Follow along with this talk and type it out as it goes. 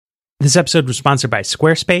This episode was sponsored by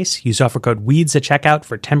Squarespace. Use offer code WEEDS at checkout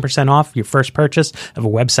for 10% off your first purchase of a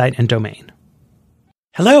website and domain.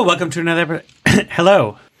 Hello, welcome to another...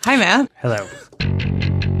 Hello. Hi, Matt. Hello.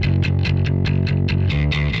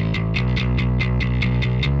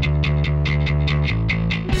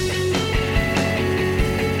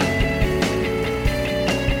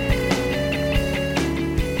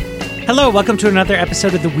 Hello, welcome to another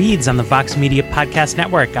episode of The Weeds on the Vox Media Podcast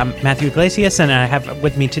Network. I'm Matthew Iglesias, and I have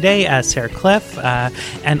with me today Sarah Cliff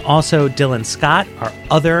and also Dylan Scott, our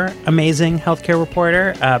other amazing healthcare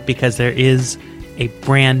reporter, because there is a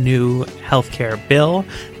brand new healthcare bill.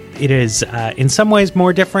 It is in some ways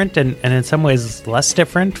more different and in some ways less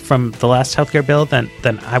different from the last healthcare bill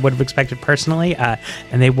than I would have expected personally,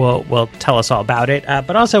 and they will tell us all about it.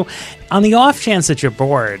 But also, on the off chance that you're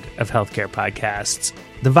bored of healthcare podcasts,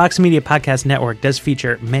 the Vox Media Podcast Network does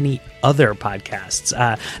feature many other podcasts.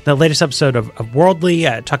 The latest episode of Worldly,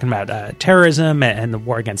 talking about terrorism and the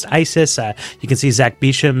war against ISIS. You can see Zach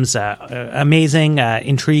Beecham's amazing,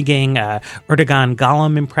 intriguing Erdogan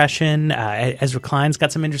Gollum impression. Ezra Klein's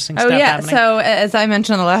got some interesting stuff happening. So as I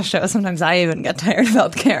mentioned on the last show, sometimes I even get tired of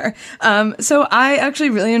healthcare. So I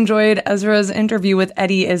actually really enjoyed Ezra's interview with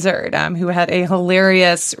Eddie Izzard, who had a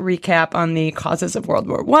hilarious recap on the causes of World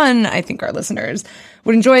War I. I think our listeners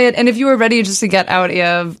would enjoy it. And if you were ready just to get out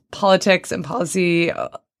of politics and policy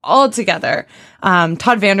altogether, Todd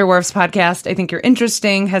Vanderwerf's podcast, I Think You're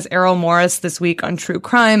Interesting, has Errol Morris this week on true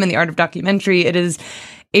crime and the art of documentary. It is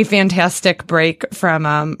a fantastic break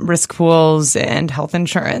from risk pools and health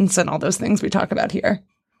insurance and all those things we talk about here.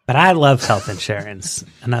 But I love health insurance,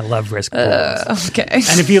 and I love risk pools. Okay.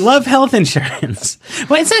 And if you love health insurance,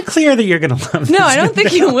 well, it's not clear that you're going to love this. No, I don't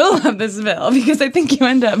think you will love this bill, because I think you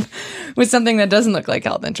end up with something that doesn't look like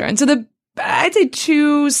health insurance. So I'd say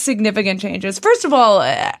two significant changes. First of all,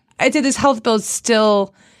 I'd say this health bill is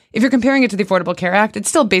still, if you're comparing it to the Affordable Care Act, it's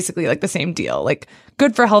still basically like the same deal. Like,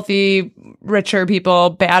 good for healthy, richer people,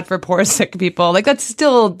 bad for poor, sick people. Like, that's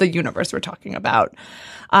still the universe we're talking about.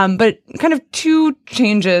 But kind of two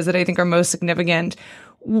changes that I think are most significant.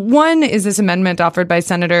 One is this amendment offered by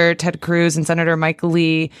Senator Ted Cruz and Senator Mike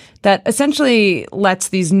Lee that essentially lets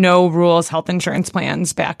these no rules health insurance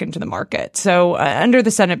plans back into the market. So under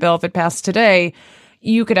the Senate bill, if it passed today,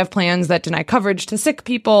 you could have plans that deny coverage to sick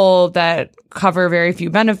people, that cover very few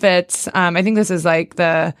benefits. I think this is like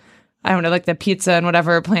the pizza and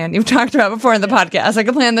whatever plan you've talked about before in the podcast, like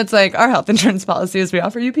a plan that's like, our health insurance policy is we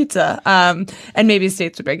offer you pizza. And maybe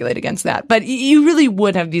states would regulate against that. But you really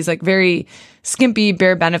would have these like very skimpy,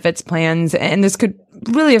 bare benefits plans. And this could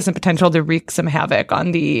really have some potential to wreak some havoc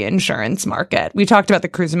on the insurance market. We talked about the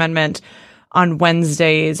Cruz Amendment on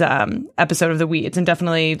Wednesday's episode of The Weeds. And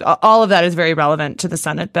definitely all of that is very relevant to the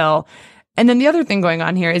Senate bill. And then the other thing going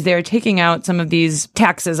on here is they're taking out some of these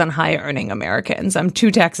taxes on high-earning Americans.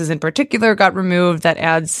 Two taxes in particular got removed. That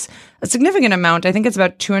adds a significant amount. I think it's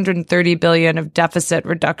about $230 billion of deficit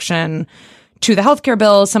reduction to the healthcare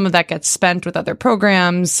bill. Some of that gets spent with other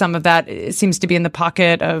programs. Some of that seems to be in the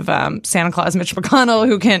pocket of Santa Claus Mitch McConnell,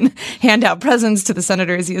 who can hand out presents to the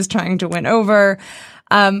senators he is trying to win over.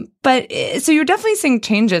 But so you're definitely seeing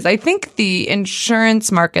changes. I think the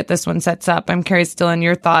insurance market this one sets up, I'm curious, Dylan,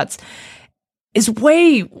 your thoughts, is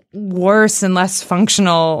way worse and less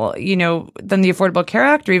functional, than the Affordable Care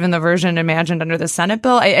Act or even the version imagined under the Senate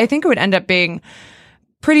bill. I think it would end up being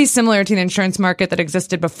pretty similar to the insurance market that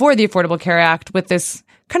existed before the Affordable Care Act, with this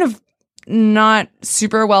kind of not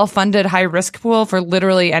super well-funded high-risk pool for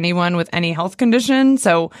literally anyone with any health condition.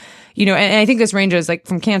 So, and I think this ranges like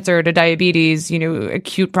from cancer to diabetes,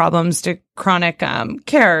 acute problems to chronic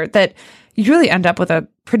care, that you really end up with a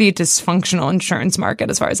pretty dysfunctional insurance market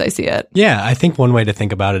as far as I see it. Yeah, I think one way to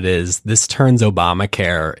think about it is this turns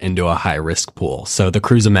Obamacare into a high-risk pool. So the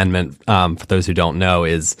Cruz Amendment, for those who don't know,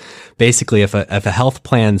 is basically if a health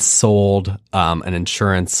plan sold an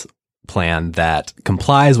insurance plan that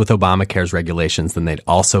complies with Obamacare's regulations, then they'd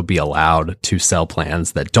also be allowed to sell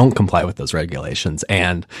plans that don't comply with those regulations.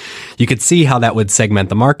 And you could see how that would segment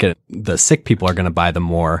the market. The sick people are going to buy the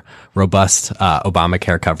more robust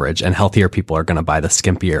Obamacare coverage, and healthier people are going to buy the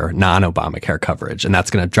skimpier non-Obamacare coverage. And that's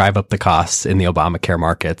going to drive up the costs in the Obamacare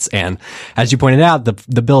markets. And as you pointed out,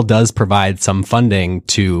 the bill does provide some funding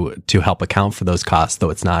to help account for those costs, though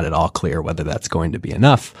it's not at all clear whether that's going to be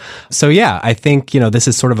enough. So yeah, I think, this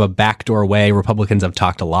is sort of a backdoor way. Republicans have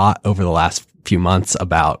talked a lot over the last few months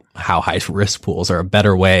about how high risk pools are a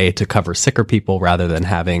better way to cover sicker people rather than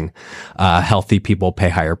having healthy people pay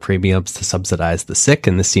higher premiums to subsidize the sick.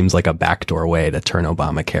 And this seems like a backdoor way to turn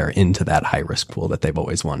Obamacare into that high risk pool that they've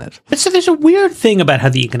always wanted. But so there's a weird thing about how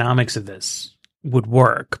the economics of this would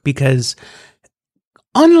work, because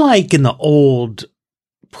unlike in the old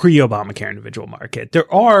pre-Obamacare individual market,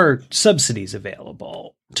 there are subsidies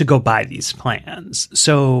available to go buy these plans.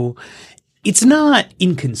 So it's not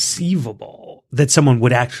inconceivable that someone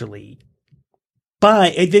would actually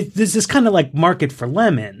buy. There's this kind of like market for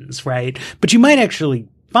lemons, right? But you might actually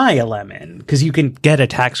buy a lemon because you can get a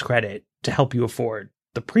tax credit to help you afford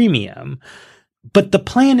the premium. But the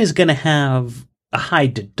plan is going to have a high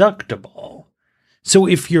deductible. So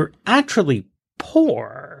if you're actually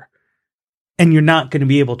poor and you're not going to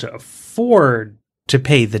be able to afford to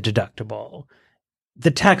pay the deductible,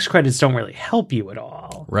 the tax credits don't really help you at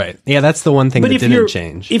all. Right. Yeah, that's the one thing that didn't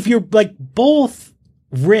change. If you're like both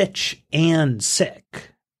rich and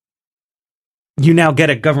sick, you now get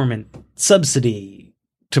a government subsidy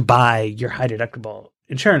to buy your high deductible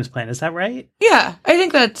insurance plan. Is that right? Yeah, I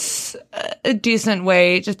think that's a decent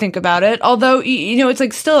way to think about it. Although, it's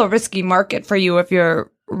like still a risky market for you if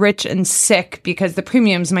you're rich and sick, because the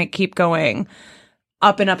premiums might keep going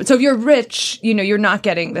up and up. So if you're rich, you're not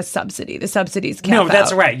getting the subsidy. The subsidies cap No,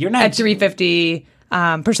 that's out right. You're not at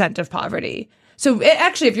 350% of poverty. So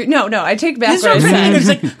actually, if you're no, I take back what I said. It's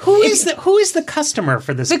like who is the customer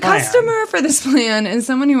for this plan? The customer for this plan is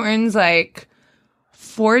someone who earns like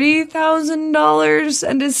 $40,000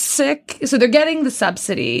 and is sick. So they're getting the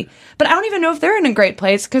subsidy. But I don't even know if they're in a great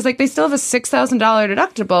place because like they still have a $6,000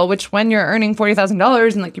 deductible, which when you're earning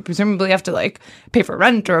 $40,000 and like you presumably have to like pay for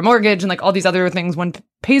rent or a mortgage and like all these other things one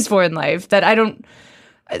pays for in life, that I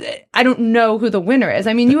don't know who the winner is.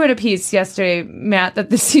 I mean, you had a piece yesterday, Matt, that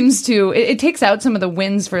this seems to, it takes out some of the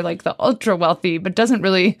wins for like the ultra wealthy, but doesn't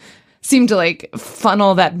really seem to like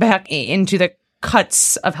funnel that back into the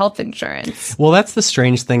cuts of health insurance. Well, that's the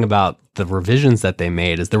strange thing about the revisions that they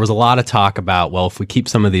made is there was a lot of talk about, well, if we keep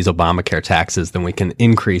some of these Obamacare taxes, then we can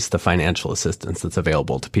increase the financial assistance that's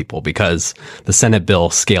available to people because the Senate bill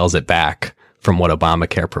scales it back from what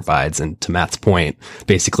Obamacare provides. And to Matt's point,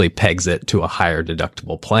 basically pegs it to a higher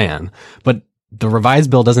deductible plan. But the revised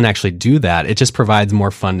bill doesn't actually do that. It just provides more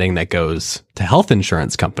funding that goes to health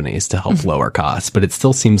insurance companies to help lower costs. But it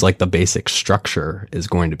still seems like the basic structure is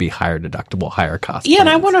going to be higher deductible, higher cost. Yeah, plans. And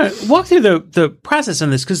I want to walk through the process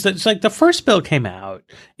on this because it's like the first bill came out.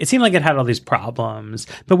 It seemed like it had all these problems,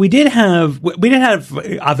 but we did have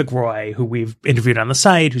Avik Roy, who we've interviewed on the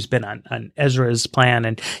site, who's been on Ezra's plan,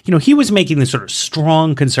 and he was making this sort of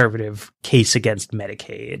strong conservative case against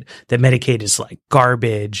Medicaid, that Medicaid is like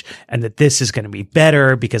garbage, and that this is going to be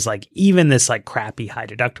better because like even this like crappy high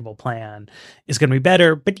deductible plan is going to be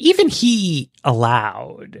better. But even he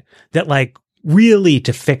allowed that like really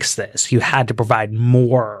to fix this, you had to provide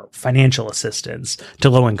more financial assistance to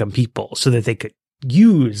low income people so that they could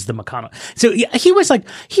use the McConnell. So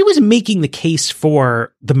he was making the case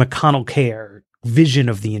for the McConnellCare vision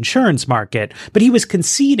of the insurance market, but he was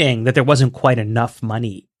conceding that there wasn't quite enough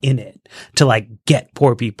money in it to like get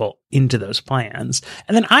poor people into those plans.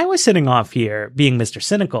 And then I was sitting off here being Mr.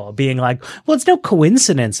 Cynical, being like, well, it's no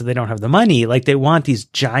coincidence that they don't have the money. Like they want these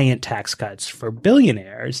giant tax cuts for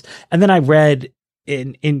billionaires. And then I read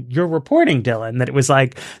in your reporting, Dylan, that it was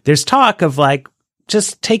like, there's talk of like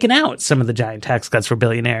just taking out some of the giant tax cuts for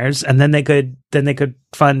billionaires, and then they could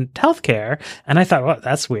fund healthcare. And I thought, well,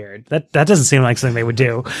 that's weird. That doesn't seem like something they would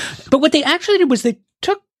do. But what they actually did was they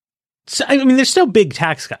took, I mean, there's still big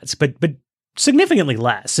tax cuts, but significantly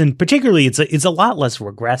less, and particularly it's a lot less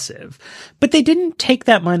regressive. But they didn't take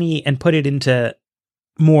that money and put it into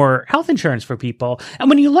more health insurance for people. And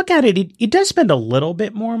when you look at it, it does spend a little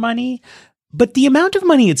bit more money, but the amount of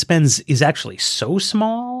money it spends is actually so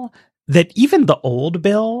small that even the old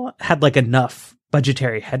bill had like enough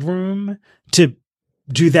budgetary headroom to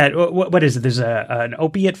do that. What is it? There's an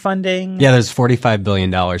opiate funding. Yeah, there's $45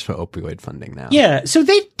 billion for opioid funding now. Yeah, so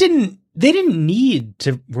they didn't need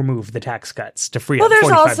to remove the tax cuts to free up. Well,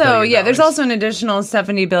 there's $45 also an additional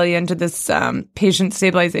 $70 billion to this patient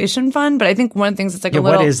stabilization fund. But I think one of the things that's like a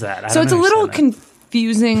little. What is that? So it's a little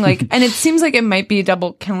confusing, like, and it seems like it might be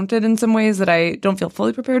double counted in some ways that I don't feel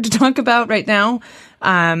fully prepared to talk about right now.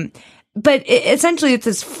 But essentially, it's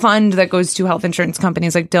this fund that goes to health insurance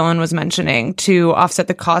companies, like Dylan was mentioning, to offset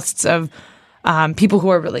the costs of people who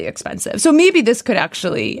are really expensive. So maybe this could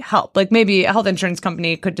actually help. Like maybe a health insurance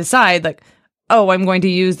company could decide, like, oh, I'm going to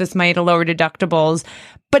use this money to lower deductibles.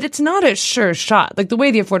 But it's not a sure shot. Like the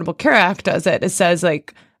way the Affordable Care Act does it, it says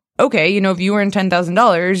like, okay, you know, if you earn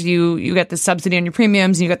 $10,000, you get the subsidy on your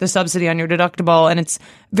premiums, and you get the subsidy on your deductible, and it's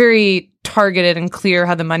very targeted and clear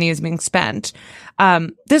how the money is being spent.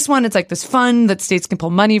 This one, it's like this fund that states can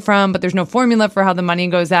pull money from, but there's no formula for how the money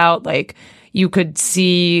goes out. Like, you could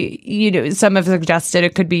see, you know, some have suggested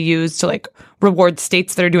it could be used to like reward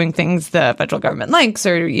states that are doing things the federal government likes,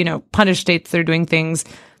 or, you know, punish states that are doing things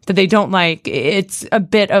that they don't like. It's a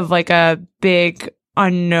bit of like a big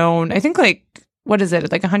unknown. I think like, what is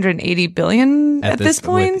it? Like 180 billion at this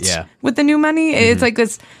point with the new money. Mm-hmm. It's like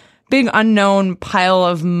this big unknown pile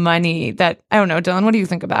of money that, I don't know, Dylan, what do you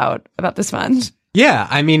think about this fund? Yeah,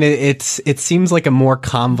 I mean, it seems like a more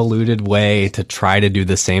convoluted way to try to do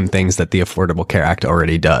the same things that the Affordable Care Act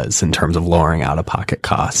already does in terms of lowering out-of-pocket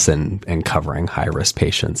costs and covering high-risk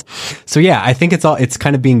patients. So yeah, I think it's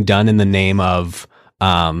kind of being done in the name of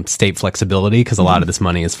state flexibility, because a lot of this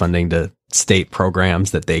money is funding to state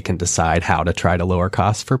programs that they can decide how to try to lower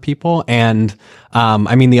costs for people. And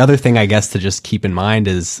I mean, the other thing, I guess, to just keep in mind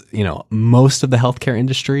is, you know, most of the healthcare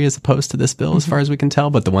industry is opposed to this bill as far as we can tell.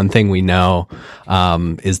 But the one thing we know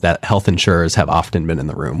is that health insurers have often been in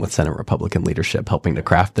the room with Senate Republican leadership helping to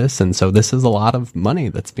craft this. And so this is a lot of money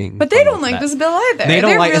that's being. But they don't like this bill either. They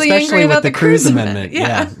don't like, really especially with the Cruz amendment.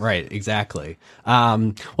 Yeah, right. Exactly.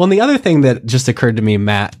 Well, and the other thing that just occurred to me,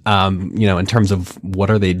 Matt, you know, in terms of what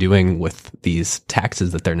are they doing with these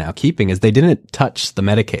taxes that they're now keeping, is they didn't touch the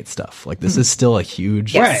Medicaid stuff. Like, this is still a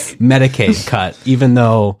huge Medicaid cut, even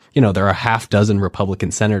though, you know, there are half dozen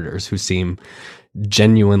Republican senators who seem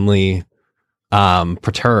genuinely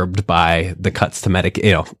perturbed by the cuts to Medicaid,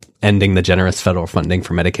 you know, ending the generous federal funding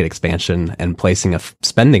for Medicaid expansion and placing a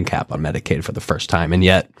spending cap on Medicaid for the first time. And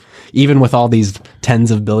yet, even with all these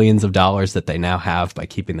tens of billions of dollars that they now have by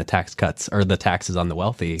keeping the tax cuts or the taxes on the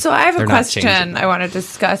wealthy. So I have a question I want to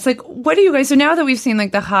discuss. Like, what do you guys, so now that we've seen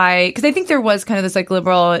like the high, because I think there was kind of this like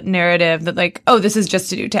liberal narrative that like, oh, this is just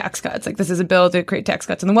to do tax cuts. Like, this is a bill to create tax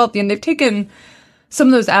cuts on the wealthy. And they've taken some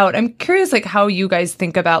of those out. I'm curious, like, how you guys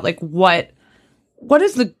think about like what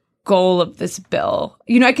is the goal of this bill?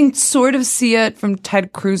 You know, I can sort of see it from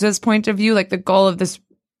Ted Cruz's point of view. Like, the goal of this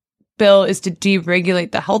bill is to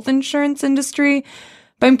deregulate the health insurance industry.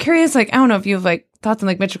 But I'm curious, like, I don't know if you have like thoughts on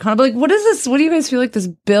like Mitch McConnell, but like, what is this? What do you guys feel like this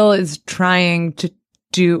bill is trying to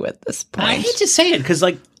do at this point? I hate to say it, because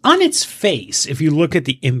like on its face, if you look at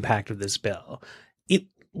the impact of this bill, it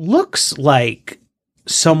looks like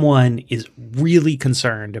someone is really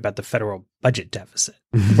concerned about the federal budget deficit,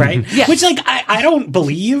 right? Yes. Which, like, I don't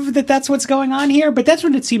believe that that's what's going on here, but that's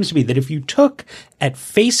what it seems to be, that if you took at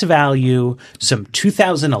face value some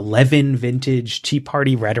 2011 vintage Tea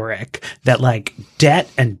Party rhetoric that, like, debt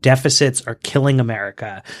and deficits are killing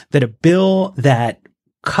America, that a bill that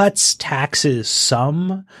cuts taxes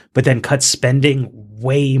some, but then cuts spending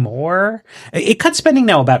way more. It cuts spending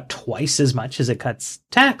now about twice as much as it cuts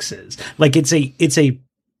taxes. Like, it's a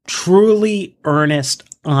truly earnest,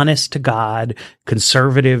 honest to God,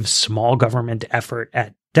 conservative, small government effort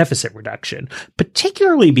at deficit reduction,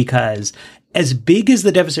 particularly because as big as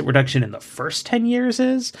the deficit reduction in the first 10 years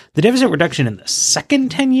is, the deficit reduction in the second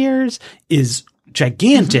 10 years is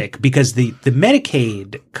gigantic, because the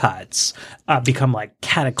Medicaid cuts become like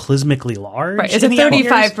cataclysmically large. Right, it's a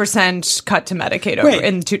 35% cut to Medicaid over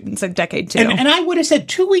it's a decade too. And I would have said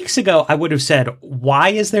 2 weeks ago, I would have said, why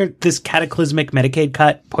is there this cataclysmic Medicaid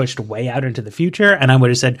cut pushed way out into the future? And I would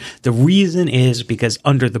have said the reason is because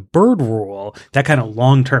under the Byrd rule, that kind of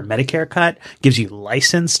long-term Medicare cut gives you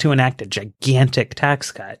license to enact a gigantic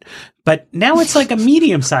tax cut. But now it's like a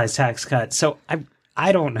medium-sized tax cut. So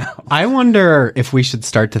I don't know. I wonder if we should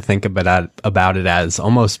start to think about it as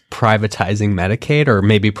almost privatizing Medicaid, or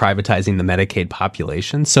maybe privatizing the Medicaid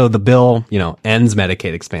population. So the bill, you know, ends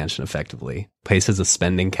Medicaid expansion effectively, places a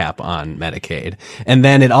spending cap on Medicaid. And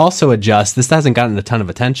then it also adjusts, this hasn't gotten a ton of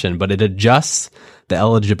attention, but it adjusts the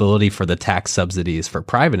eligibility for the tax subsidies for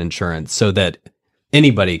private insurance so that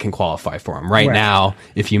anybody can qualify for them. Right now,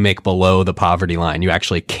 if you make below the poverty line, you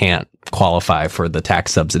actually can't qualify for the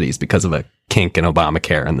tax subsidies because of a kink in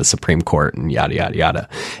Obamacare and the Supreme Court and yada, yada, yada.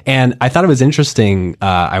 And I thought it was interesting.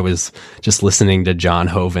 I was just listening to John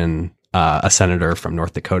Hoeven, a senator from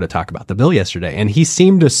North Dakota, talk about the bill yesterday. And he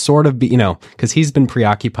seemed to sort of be, you know, because he's been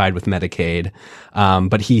preoccupied with Medicaid,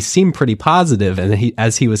 but he seemed pretty positive. And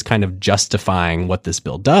as he was kind of justifying what this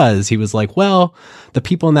bill does, he was like, well, the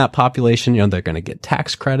people in that population, you know, they're going to get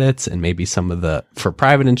tax credits, and maybe some of for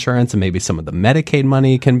private insurance, and maybe some of the Medicaid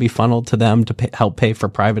money can be funneled to them to help pay for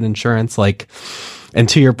private insurance. Like, and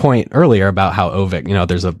to your point earlier about how OVIC, you know,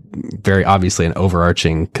 there's a very obviously an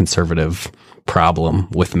overarching conservative problem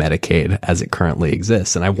with Medicaid as it currently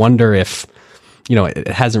exists. And I wonder if it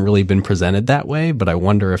hasn't really been presented that way, but I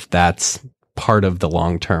wonder if that's part of the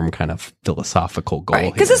long-term kind of philosophical goal.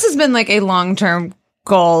 Right, because this has been like a long-term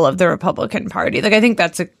goal of the Republican Party. Like, I think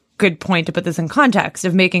that's a good point to put this in context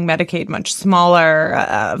of making Medicaid much smaller,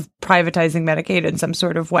 of privatizing Medicaid in some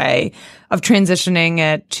sort of way, of transitioning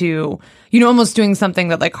it to, almost doing something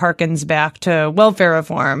that like harkens back to welfare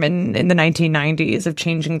reform in the 1990s, of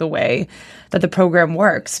changing the way that the program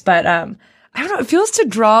works. But I don't know, it feels to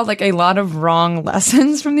draw like a lot of wrong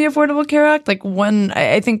lessons from the Affordable Care Act. Like, one,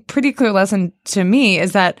 I think, pretty clear lesson to me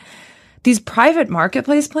is that these private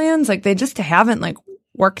marketplace plans, like, they just haven't like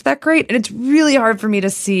worked that great. And it's really hard for me to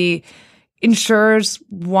see insurers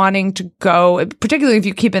wanting to go, particularly if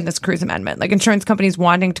you keep in this Cruz amendment, like insurance companies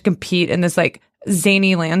wanting to compete in this like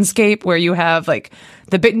zany landscape where you have like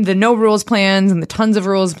the no rules plans and the tons of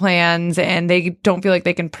rules plans, and they don't feel like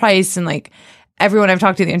they can price. And like everyone I've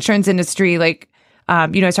talked to in the insurance industry, like, I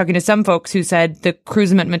was talking to some folks who said the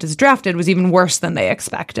Cruz amendment as drafted was even worse than they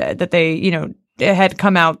expected, that they, it had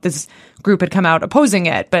come out, this group had come out opposing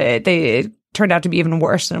it, but it turned out to be even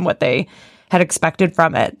worse than what they had expected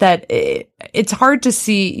from it. That it's hard to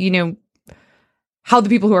see, how the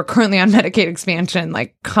people who are currently on Medicaid expansion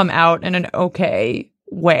like come out in an okay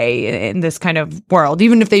way in this kind of world,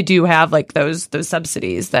 even if they do have like those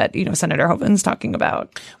subsidies that Senator Hovind's talking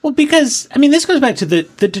about. Well, because this goes back to the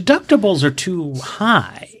deductibles are too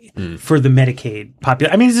high for the Medicaid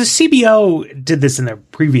population. The CBO did this in their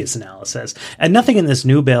previous analysis, and nothing in this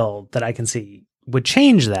new bill that I can see would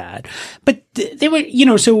change that. But they were,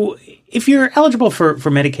 so if you're eligible for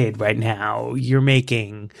Medicaid right now, you're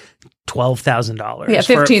making $12,000. Yeah,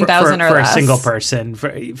 $15,000 for or a less. single person,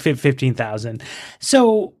 for $15,000.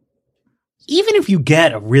 So even if you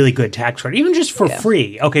get a really good tax credit, even just for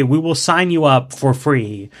free, okay, we will sign you up for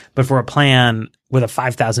free, but for a plan with a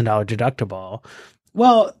 $5,000 deductible,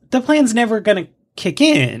 well, the plan's never going to kick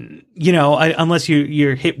in, unless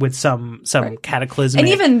you're hit with some cataclysm. And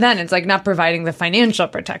even then, it's like not providing the financial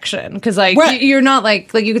protection, because like you're not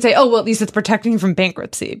like you could say, oh, well, at least it's protecting you from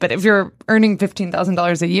bankruptcy. But if you're earning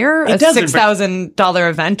 $15,000 a year, a $6,000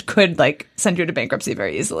 event could like send you to bankruptcy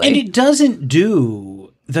very easily. And it doesn't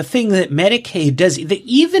do the thing that Medicaid does.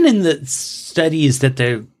 Even in the studies that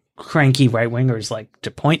the cranky right wingers like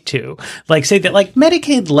to point to, like say that like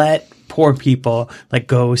Medicaid let poor people like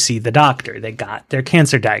go see the doctor. They got their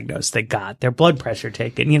cancer diagnosed. They got their blood pressure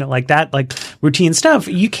taken, like that, like routine stuff.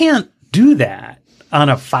 You can't do that on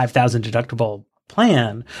a $5,000 deductible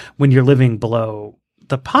plan when you're living below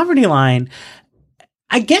the poverty line.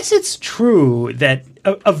 I guess it's true that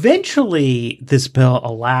eventually this bill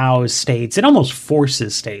allows states, it almost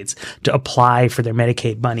forces states to apply for their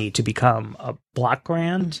Medicaid money to become a block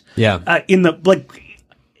grant. Yeah.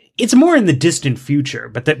 It's more in the distant future,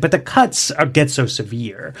 but the cuts get so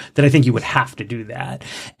severe that I think you would have to do that.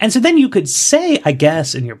 And so then you could say, I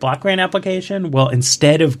guess, in your block grant application, well,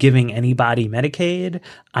 instead of giving anybody Medicaid,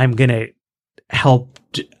 I'm going to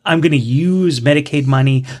use Medicaid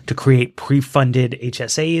money to create pre-funded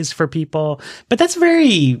HSAs for people. But that's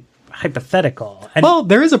very hypothetical. Well,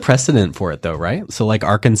 there is a precedent for it, though, right? So like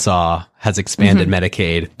Arkansas has expanded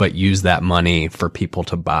Medicaid, but used that money for people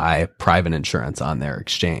to buy private insurance on their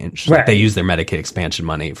exchange. Right. Like they use their Medicaid expansion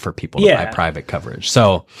money for people to buy private coverage.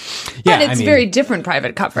 So, yeah. But it's very different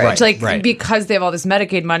private coverage. Because they have all this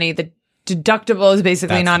Medicaid money, the deductible is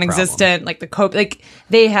basically non-existent. Like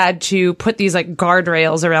they had to put these like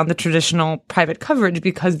guardrails around the traditional private coverage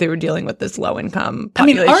because they were dealing with this low income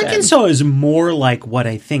population. Arkansas is more like what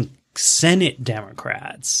I think Senate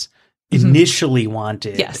Democrats initially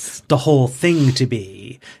wanted the whole thing to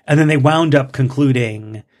be. And then they wound up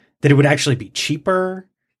concluding that it would actually be cheaper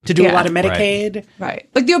to do a lot of Medicaid. Right.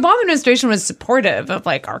 Like the Obama administration was supportive of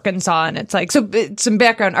like Arkansas, and it's like, so some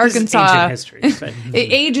background, Arkansas, history, but,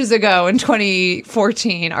 ages ago in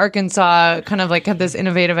 2014, Arkansas kind of like had this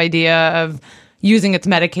innovative idea of using its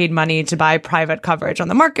Medicaid money to buy private coverage on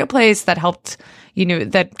the marketplace that helped,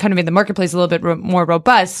 that kind of made the marketplace a little bit more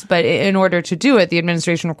robust. But in order to do it, the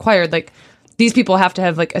administration required like these people have to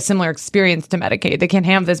have like a similar experience to Medicaid. They can't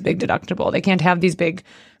have this big deductible. They can't have these big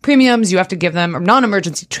premiums. You have to give them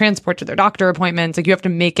non-emergency transport to their doctor appointments. Like you have to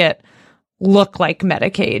make it look like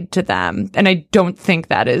Medicaid to them. And I don't think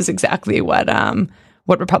that is exactly what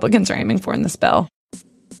Republicans are aiming for in this bill.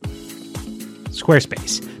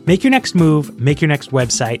 Squarespace. Make your next move, make your next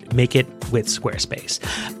website, make it with Squarespace.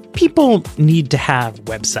 people need to have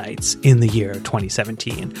websites in the year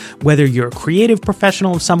 2017. Whether you're a creative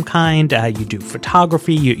professional of some kind, you do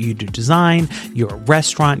photography, you do design, you're a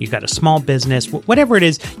restaurant, you got a small business, whatever it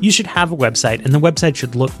is, you should have a website, and the website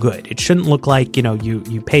should look good. It shouldn't look like,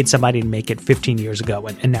 you paid somebody to make it 15 years ago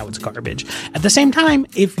and now it's garbage. At the same time,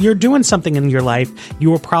 if you're doing something in your life,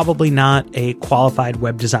 you are probably not a qualified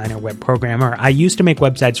web designer, web programmer. I used to make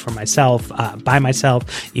websites for myself, by myself.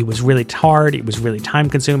 It was really hard. It was really time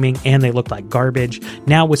consuming, and they looked like garbage.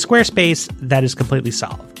 Now with Squarespace, that is completely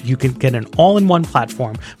solved. You can get an all-in-one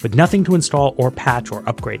platform with nothing to install or patch or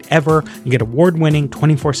upgrade ever. You get award-winning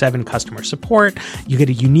 24/7 customer support. You get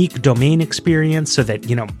a unique domain experience so that,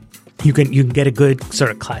 you can get a good sort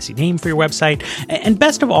of classy name for your website. And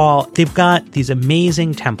best of all, they've got these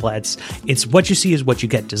amazing templates. It's what you see is what you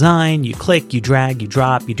get design. You click, you drag, you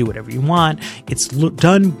drop, you do whatever you want. It's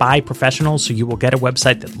done by professionals, so you will get a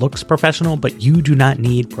website that looks professional, but you do not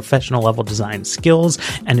need professional level design skills.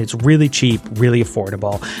 And it's really cheap, really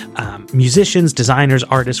affordable. Musicians, designers,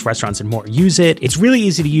 artists, restaurants, and more use it. It's really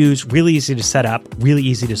easy to use, really easy to set up, really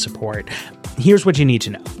easy to support. Here's what you need to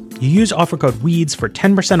know. You use offer code WEEDS for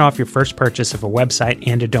 10% off your first purchase of a website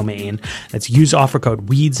and a domain. That's use offer code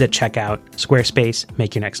WEEDS at checkout. Squarespace,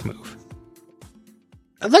 make your next move.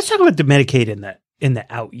 Let's talk about the Medicaid in the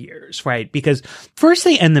out years, right? Because first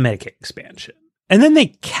they end the Medicaid expansion, and then they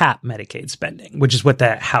cap Medicaid spending, which is what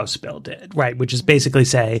the House bill did, right? Which is basically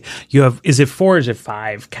say you have, is it 4 or is it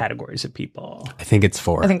 5 categories of people? I think it's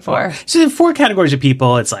 4. I think 4. So there are 4 categories of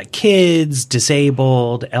people. It's like kids,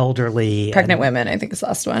 disabled, elderly. Pregnant women, I think is the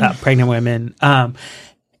last one. Pregnant women.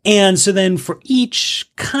 And so then for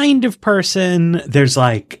each kind of person, there's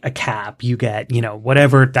like a cap. You get,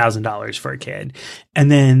 whatever, $1,000 for a kid.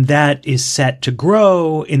 And then that is set to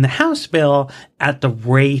grow in the House bill at the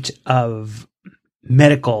rate of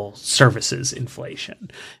medical services inflation,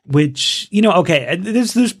 which, okay,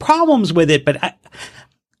 there's problems with it, but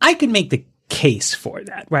I could make the case for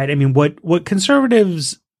that, right? I mean, what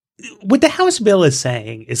conservatives, what the House bill is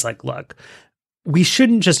saying is like, look, we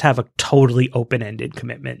shouldn't just have a totally open-ended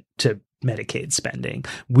commitment to Medicaid spending.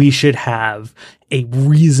 We should have a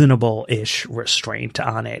reasonable-ish restraint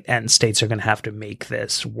on it, and states are going to have to make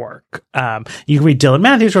this work. You can read Dylan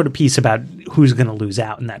Matthews wrote a piece about who's going to lose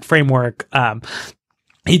out in that framework.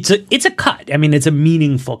 It's a cut. I mean, it's a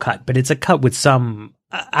meaningful cut, but it's a cut with some.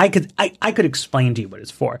 I could explain to you what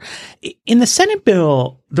it's for. In the Senate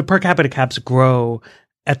bill, the per capita caps grow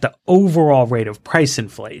at the overall rate of price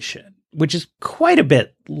inflation, which is quite a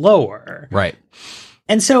bit lower. Right.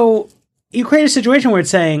 And so you create a situation where it's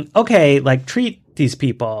saying, okay, like treat these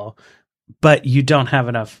people, but you don't have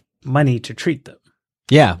enough money to treat them.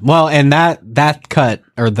 Yeah. Well, and that cut,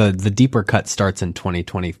 or the deeper cut, starts in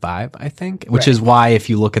 2025, I think, which is why if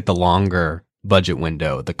you look at the longer budget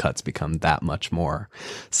window, the cuts become that much more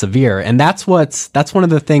severe. And that's one of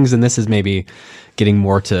the things, and this is maybe getting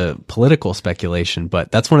more to political speculation,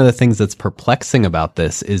 but that's one of the things that's perplexing about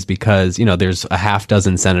this is because, there's a half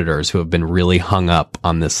dozen senators who have been really hung up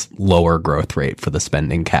on this lower growth rate for the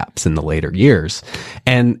spending caps in the later years.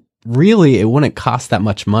 And really, it wouldn't cost that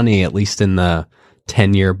much money, at least in the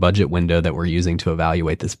 10-year budget window that we're using to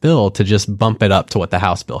evaluate this bill, to just bump it up to what the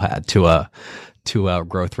House bill had, to a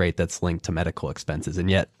growth rate that's linked to medical expenses. And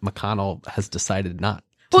yet McConnell has decided not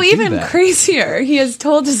to do even that. crazier, he has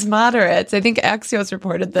told his moderates, I think Axios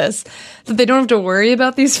reported this, that they don't have to worry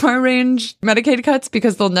about these far-range Medicaid cuts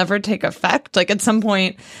because they'll never take effect. Like at some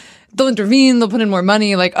point, they'll intervene, they'll put in more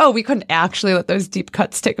money, like, oh, we couldn't actually let those deep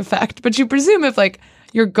cuts take effect. But you presume if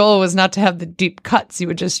your goal was not to have the deep cuts, you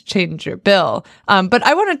would just change your bill. But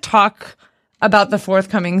I want to talk about the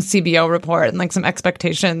forthcoming CBO report and some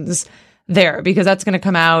expectations there, because that's going to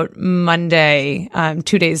come out Monday,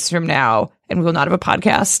 2 days from now, and we will not have a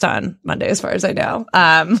podcast on Monday as far as I know.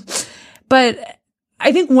 But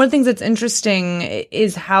I think one of the things that's interesting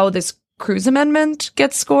is how this Cruz amendment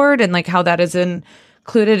gets scored and how that is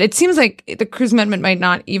included. It seems like the Cruz amendment might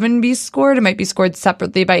not even be scored. It might be scored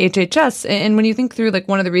separately by HHS. And when you think through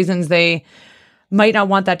one of the reasons they might not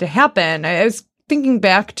want that to happen, I was thinking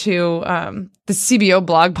back to the CBO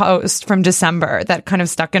blog post from December that kind of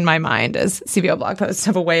stuck in my mind, as CBO blog posts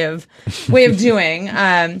have a way of doing.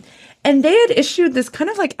 And they had issued this kind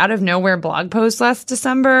of out of nowhere blog post last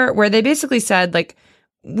December where they basically said,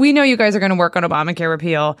 we know you guys are going to work on Obamacare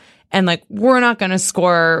repeal, and we're not going to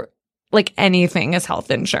score anything as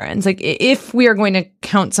health insurance. If we are going to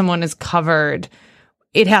count someone as covered,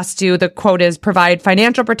 it has to, the quote is, provide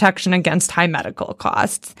financial protection against high medical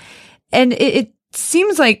costs. And it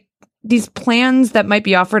seems like these plans that might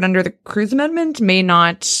be offered under the Cruz Amendment may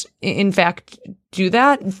not, in fact, do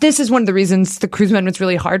that. This is one of the reasons the Cruz Amendment's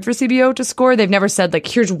really hard for CBO to score. They've never said, like,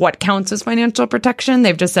 here's what counts as financial protection.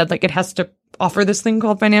 They've just said, like, it has to offer this thing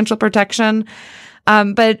called financial protection.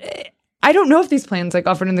 But I don't know if these plans, like,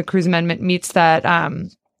 offered in the Cruz Amendment meets that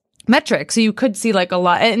metric. So you could see, like, a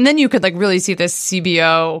lot. And then you could, like, really see this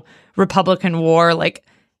CBO Republican war, like,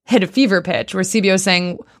 hit a fever pitch where CBO is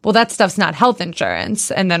saying, well, that stuff's not health insurance.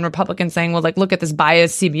 And then Republicans saying, well, like, look at this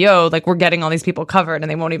biased CBO, like, we're getting all these people covered and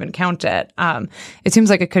they won't even count it. It seems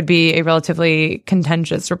like it could be a relatively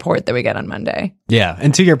contentious report that we get on Monday. Yeah.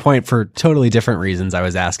 And to your point, for totally different reasons, I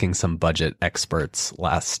was asking some budget experts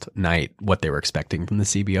last night what they were expecting from the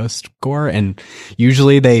CBO score. And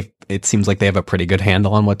usually it seems like they have a pretty good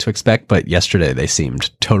handle on what to expect. But yesterday they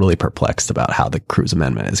seemed totally perplexed about how the Cruz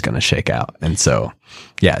Amendment is going to shake out. And so,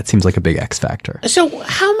 yeah, it seems like a big X factor. So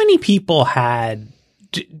how many people had,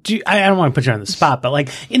 I don't want to put you on the spot, but like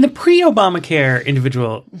in the pre-Obamacare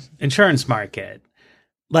individual insurance market,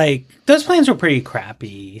 like those plans were pretty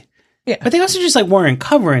crappy. Yeah. But they also just like weren't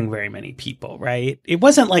covering very many people, right? It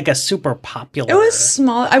wasn't like a super popular. It was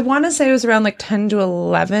small. I want to say it was around like 10 to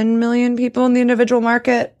 11 million people in the individual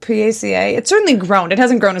market pre-ACA. It's certainly grown. It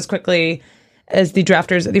hasn't grown as quickly as the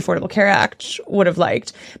drafters of the Affordable Care Act would have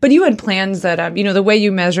liked. But you had plans that, the way you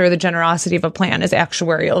measure the generosity of a plan is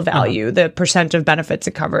actuarial value, the percent of benefits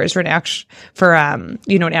it covers for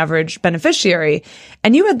an average beneficiary.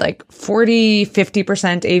 And you had like 40,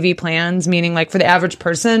 50% AV plans, meaning like for the average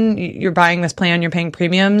person, you're buying this plan, you're paying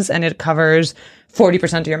premiums, and it covers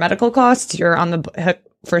 40% of your medical costs. You're on the hook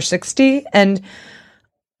for 60. And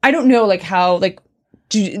I don't know like how, like,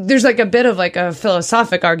 there's like a bit of like a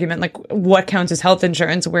philosophic argument, like what counts as health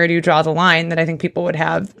insurance? Where do you draw the line? That I think people would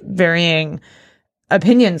have varying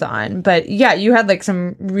opinions on. But yeah, you had like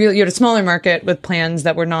you had a smaller market with plans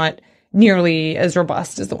that were not nearly as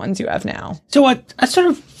robust as the ones you have now. So a sort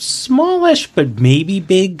of smallish but maybe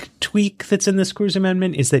big tweak that's in this Cruz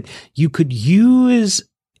Amendment is that you could use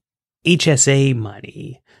HSA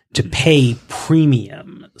money to pay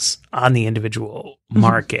premiums on the individual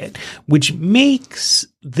market, which makes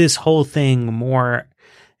this whole thing more,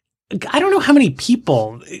 I don't know how many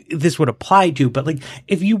people this would apply to, but like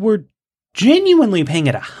if you were genuinely paying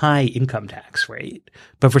at a high income tax rate,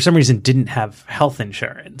 but for some reason didn't have health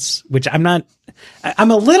insurance, which I'm a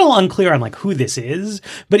little unclear on like who this is,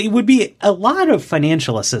 but it would be a lot of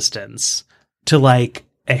financial assistance to like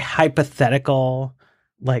a hypothetical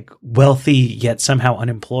like wealthy yet somehow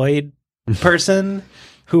unemployed person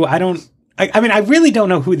who I really don't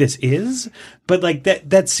know who this is, but like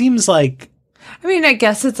that seems like, I mean, I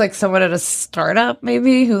guess it's like someone at a startup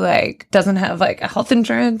maybe who like doesn't have like a health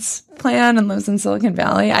insurance plan and lives in Silicon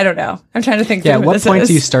Valley. I don't know. I'm trying to think. Yeah, at what point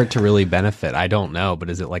do you start to really benefit? I don't know, but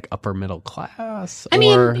is it like upper middle class?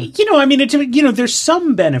 There's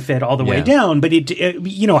some benefit all the way down, but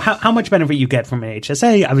how much benefit you get from an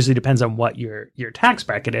HSA obviously depends on what your tax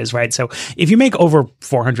bracket is, right? So if you make over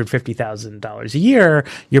 $450,000 a year,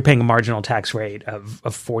 you're paying a marginal tax rate of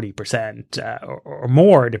 40% or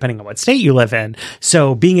more, depending on what state you live in.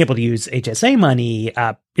 So being able to use HSA money,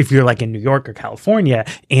 if you're like in New York or California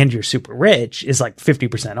and you're super rich, is like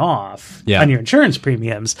 50% off on your insurance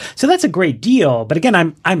premiums. So that's a great deal. But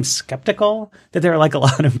again, I'm skeptical that there are like a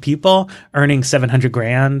lot of people earning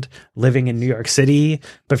 $700,000 living in New York City,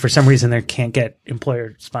 but for some reason they can't get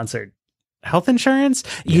employer sponsored health insurance.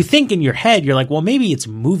 You think in your head, you're like, well, maybe it's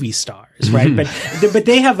movie stars, right? But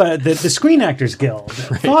they have the Screen Actors Guild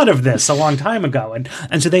thought of this a long time ago.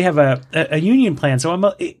 And so they have a union plan.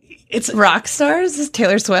 So it's rock stars. Is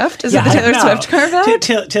Taylor Swift? Is it the Taylor Swift carve out?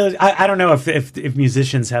 Taylor, I don't know if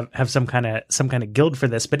musicians have some kind of guild for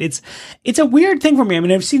this, but it's a weird thing for me. I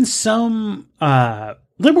mean, I've seen some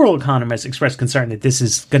liberal economists express concern that this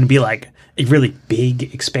is going to be like a really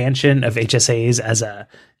big expansion of HSAs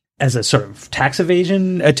as a sort of tax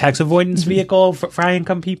avoidance vehicle for high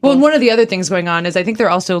income people. Well, and one of the other things going on is I think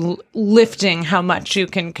they're also lifting how much you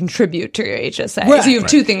can contribute to your HSA. Right, so you have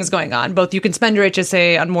two things going on. Both you can spend your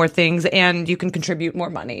HSA on more things and you can contribute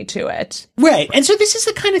more money to it. Right. And so this is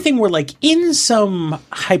the kind of thing where like in some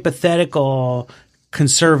hypothetical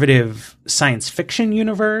conservative science fiction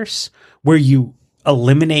universe where you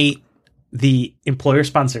eliminate the employer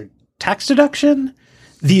sponsored tax deduction,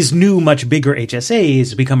 these new, much bigger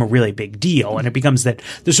HSAs become a really big deal. And it becomes that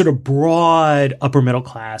the sort of broad upper middle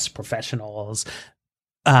class professionals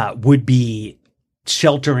would be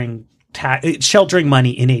sheltering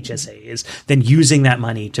money in HSAs, then using that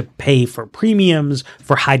money to pay for premiums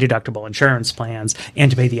for high deductible insurance plans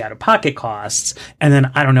and to pay the out of pocket costs. And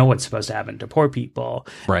then I don't know what's supposed to happen to poor people.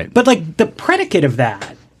 Right. But like the predicate of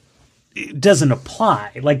that doesn't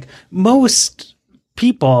apply. Like most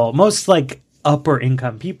people, most like upper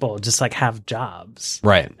income people just like have jobs.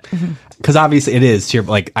 Right. Because obviously it is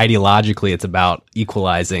like ideologically it's about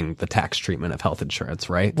equalizing the tax treatment of health insurance,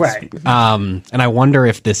 right? Right. And I wonder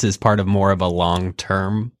if this is part of more of a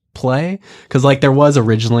long-term play, because like there was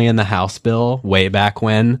originally in the House bill way back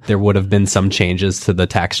when there would have been some changes to the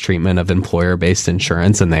tax treatment of employer-based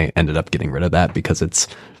insurance, and they ended up getting rid of that because it's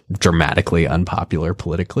dramatically unpopular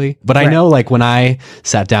politically. But I know like when I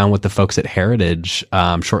sat down with the folks at Heritage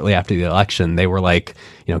shortly after the election, they were like,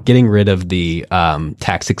 you know, getting rid of the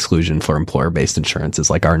tax exclusion for employer-based insurance is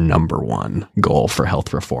like our number one goal for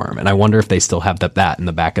health reform. And I wonder if they still have that in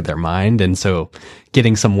the back of their mind. And so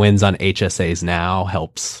getting some wins on HSAs now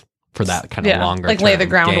helps for that kind of longer like lay the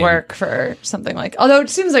groundwork for something like, although it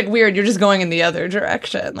seems like weird, you're just going in the other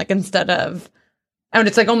direction, like instead of, I mean,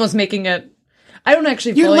 it's like almost making it, I don't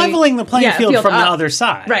actually You're leveling the playing field from the other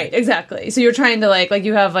side. Right, exactly. So you're trying to like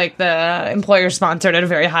you have like the employer sponsored at a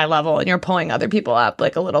very high level and you're pulling other people up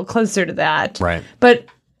like a little closer to that. Right. But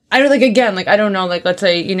I don't like, again, like I don't know, like let's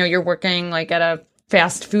say, you know, you're working like at a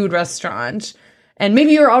fast food restaurant and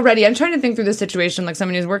maybe you're already, I'm trying to think through the situation, like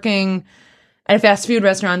someone who's working at a fast food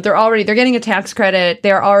restaurant, they're getting a tax credit,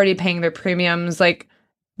 they're already paying their premiums, like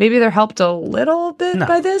maybe they're helped a little bit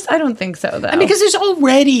by this. I don't think so, though. I mean, because there's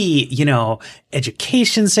already, you know,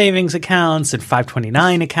 education savings accounts and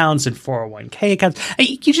 529 accounts and 401k accounts.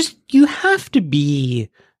 You have to be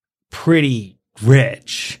pretty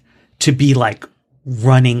rich to be like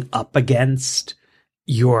running up against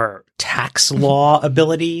your tax law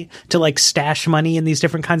ability to like stash money in these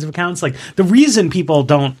different kinds of accounts. Like the reason people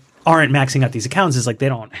aren't maxing out these accounts is like they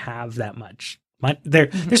don't have that much. They're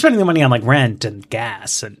spending the money on like rent and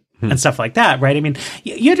gas and stuff like that, right? I mean,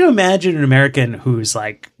 you have to imagine an American who's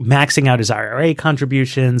like maxing out his IRA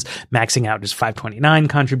contributions, maxing out his 529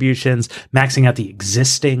 contributions, maxing out the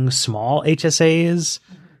existing small HSAs,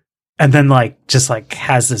 and then like just like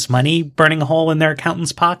has this money burning a hole in their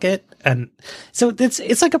accountant's pocket. And so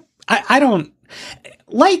it's like I don't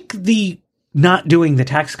like the not doing the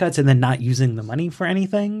tax cuts and then not using the money for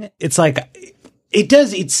anything. It's like it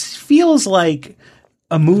feels like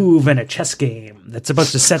a move in a chess game that's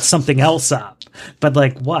supposed to set something else up. But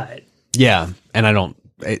like what? Yeah. And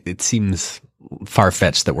it seems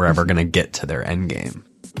far-fetched that we're ever going to get to their end game.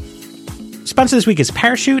 Sponsor this week is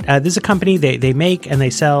Parachute. This is a company, they make and they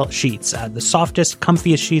sell sheets. The softest,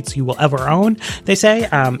 comfiest sheets you will ever own, they say.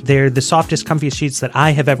 They're the softest, comfiest sheets that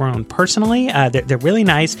I have ever owned personally. They're really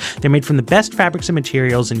nice. They're made from the best fabrics and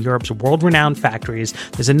materials in Europe's world-renowned factories.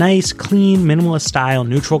 There's a nice, clean, minimalist style,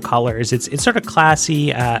 neutral colors. It's sort of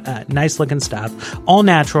classy, nice-looking stuff. All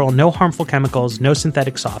natural, no harmful chemicals, no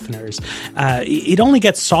synthetic softeners. It only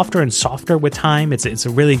gets softer and softer with time. It's a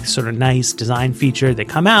really sort of nice design feature. They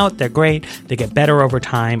come out, they're great. They get better over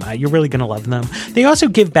time. You're really going to love them. They also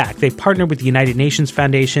give back. They partner with the United Nations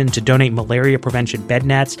Foundation to donate malaria prevention bed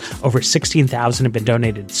nets. Over 16,000 have been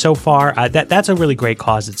donated so far. That's a really great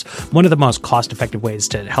cause. It's one of the most cost-effective ways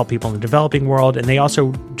to help people in the developing world. And they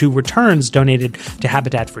also do returns donated to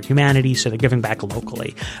Habitat for Humanity, so they're giving back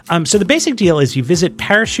locally. So the basic deal is you visit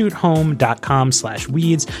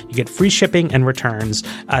parachutehome.com/weeds. You get free shipping and returns.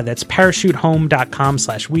 That's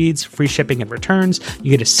parachutehome.com/weeds, free shipping and returns. You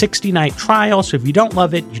get a 60-night trial, so if you don't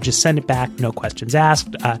love it, you just send it back, no questions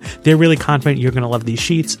asked. They're really confident you're going to love these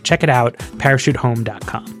sheets. Check it out,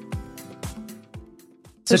 parachutehome.com.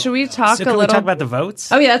 So should we talk can we talk about the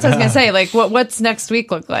votes? Oh yeah, that's what I was going to say. Like, what's next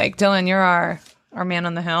week look like? Dylan, you're our man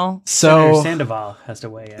on the hill. So Senator Sandoval has to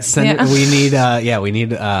weigh in.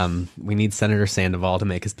 We need Senator Sandoval to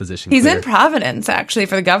make his position He's clear. in Providence, actually,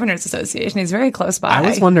 for the Governors Association. He's very close by. I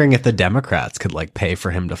was wondering if the Democrats could like pay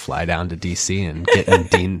for him to fly down to D.C. and get in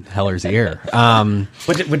Dean Heller's ear. Does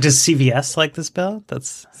CVS like this bill?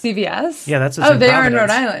 That's CVS? Yeah, that's what's in they Providence. are in Rhode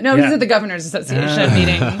Island. No, he's at the Governors Association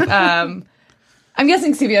meeting. I'm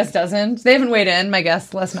guessing CVS doesn't. They haven't weighed in, my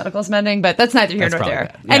guess, less medical spending, but that's neither here nor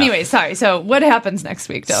there. Yeah. Anyway, sorry. So what happens next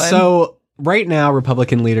week, Dylan? So right now,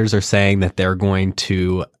 Republican leaders are saying that they're going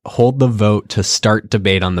to hold the vote to start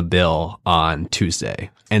debate on the bill on Tuesday.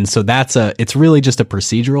 And so it's really just a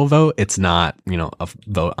procedural vote. It's not, a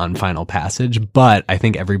vote on final passage, but I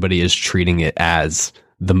think everybody is treating it as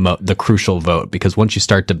the crucial vote, because once you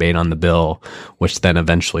start debate on the bill, which then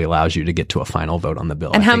eventually allows you to get to a final vote on the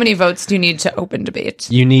bill. And how many votes do you need to open debate?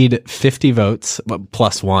 You need 50 votes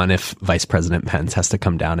plus one if Vice President Pence has to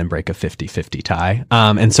come down and break a 50-50 tie.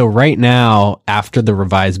 And so right now, after the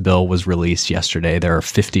revised bill was released yesterday, there are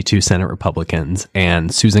 52 Senate Republicans,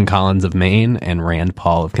 and Susan Collins of Maine and Rand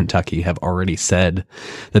Paul of Kentucky have already said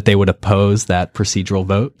that they would oppose that procedural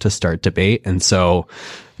vote to start debate. And so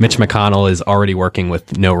Mitch McConnell is already working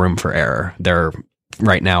with no room for error. There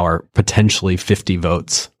right now are potentially 50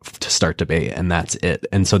 votes to start debate, and that's it.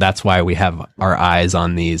 And so that's why we have our eyes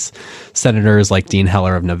on these senators like Dean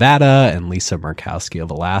Heller of Nevada and Lisa Murkowski of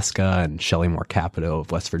Alaska and Shelley Moore Capito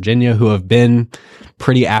of West Virginia, who have been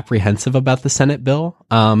pretty apprehensive about the Senate bill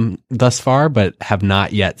thus far, but have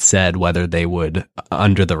not yet said whether they would,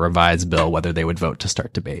 under the revised bill, whether they would vote to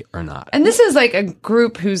start debate or not. And this is like a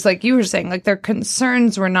group who's, like you were saying, like their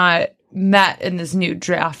concerns were not met in this new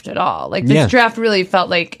draft at all. Like this draft really felt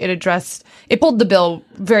like it pulled the bill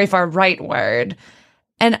very far rightward.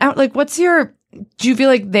 And like, do you feel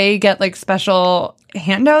like they get like special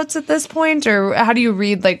handouts at this point, or how do you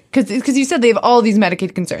read, like, because you said they have all these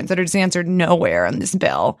Medicaid concerns that are just answered nowhere on this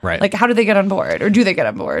bill. Right. Like, how do they get on board, or do they get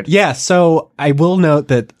on board? Yeah. So I will note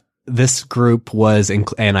that this group was,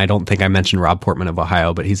 and I don't think I mentioned Rob Portman of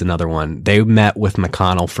Ohio, but he's another one. They met with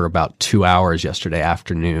McConnell for about 2 hours yesterday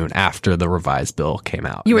afternoon after the revised bill came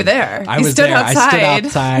out. You were there. I was there. I stood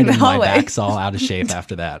outside and my back's all out of shape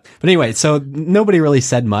after that. But anyway, so nobody really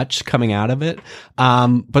said much coming out of it.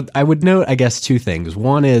 But I would note, I guess, two things.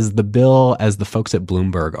 One is the bill, as the folks at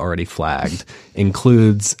Bloomberg already flagged,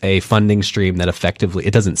 includes a funding stream that effectively,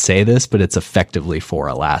 it doesn't say this, but it's effectively for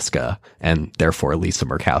Alaska and therefore Lisa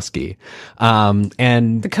Murkowski.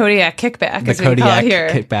 And the Kodiak kickback, the Kodiak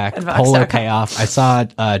kickback, polar payoff. I saw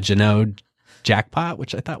Janot Jackpot,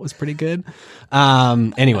 which I thought was pretty good.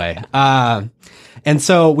 Anyway, and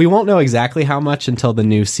so we won't know exactly how much until the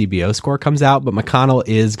new CBO score comes out, but McConnell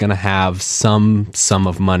is going to have some sum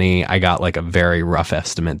of money. I got like a very rough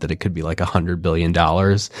estimate that it could be like $100 billion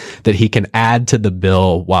that he can add to the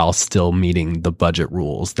bill while still meeting the budget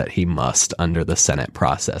rules that he must under the Senate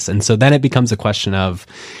process. And so then it becomes a question of,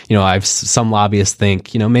 some lobbyists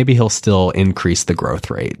think, maybe he'll still increase the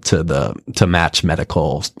growth rate to match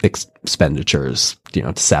medical expenditures,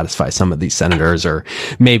 to satisfy some of these senators, or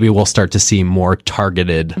maybe we'll start to see more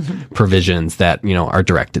targeted provisions that, are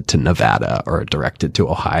directed to Nevada or directed to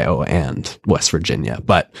Ohio and West Virginia.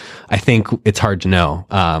 But I think it's hard to know.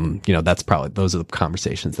 Those are the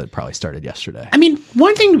conversations that probably started yesterday. I mean,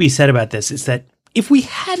 one thing to be said about this is that if we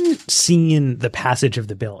hadn't seen the passage of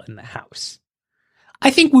the bill in the House, I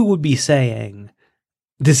think we would be saying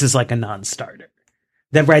this is like a non-starter.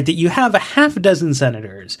 That you have a half dozen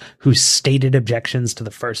senators whose stated objections to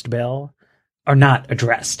the first bill are not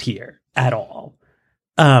addressed here at all.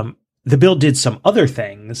 The bill did some other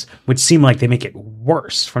things which seem like they make it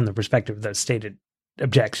worse from the perspective of those stated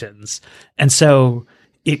objections. And so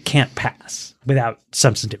it can't pass without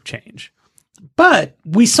substantive change. But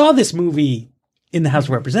we saw this movie in the House of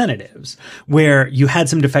Representatives, where you had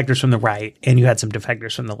some defectors from the right and you had some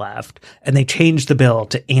defectors from the left, and they changed the bill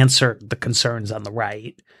to answer the concerns on the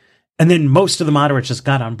right. And then most of the moderates just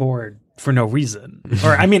got on board for no reason.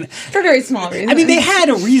 Or, for very small reasons. They had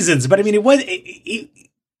reasons, but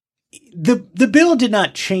the bill did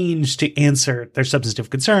not change to answer their substantive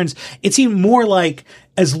concerns. It seemed more like,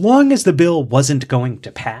 as long as the bill wasn't going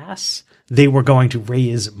to pass, they were going to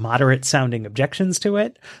raise moderate sounding objections to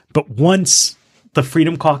it. But once the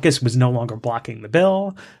Freedom Caucus was no longer blocking the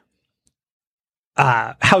bill,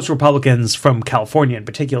 House Republicans from California in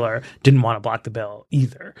particular didn't want to block the bill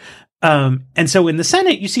either. And so in the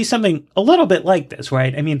Senate, you see something a little bit like this,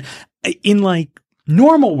 right? In like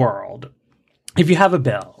normal world, if you have a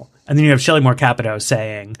bill and then you have Shelley Moore Capito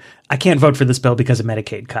saying, I can't vote for this bill because of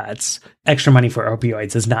Medicaid cuts. Extra money for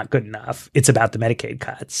opioids is not good enough. It's about the Medicaid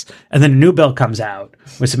cuts. And then a new bill comes out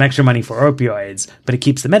with some extra money for opioids, but it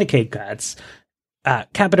keeps the Medicaid cuts.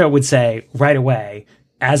 Capito would say right away,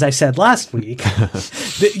 as I said last week,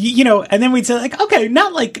 and then we'd say like, okay,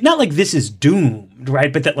 not like this is doomed,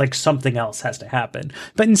 right? But that like something else has to happen.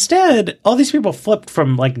 But instead, all these people flipped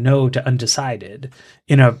from like no to undecided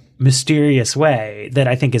in a mysterious way that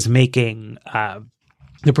I think is making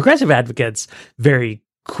the progressive advocates very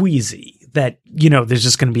queasy. That, there's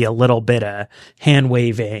just going to be a little bit of hand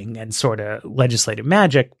waving and sort of legislative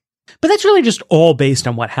magic. But that's really just all based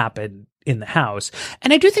on what happened in the House.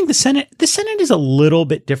 And I do think the Senate is a little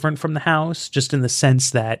bit different from the House, just in the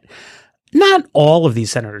sense that not all of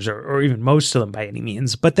these senators, or even most of them by any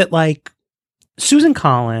means, but that like Susan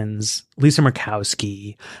Collins, Lisa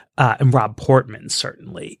Murkowski, and Rob Portman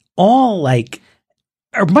certainly all like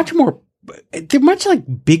are much more, they're much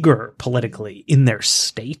like bigger politically in their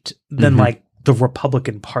state than like the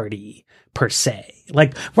Republican Party per se.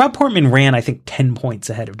 Like Rob Portman ran, I think, 10 points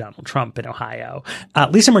ahead of Donald Trump in Ohio.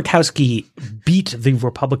 Lisa Murkowski beat the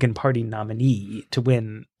Republican Party nominee to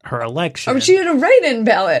win her election. Oh, but she had a write-in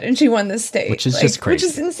ballot and she won this state. Which is just crazy.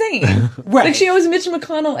 Which is insane. Right. Like she owes Mitch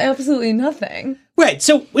McConnell absolutely nothing. Right.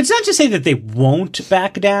 So it's not to say that they won't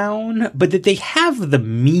back down, but that they have the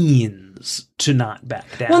means to not back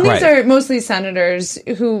down. Well, these are mostly senators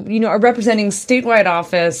who, are representing statewide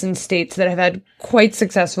office in states that have had quite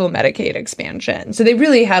successful Medicaid expansion. So they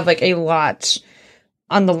really have like a lot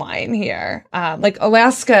on the line here. Like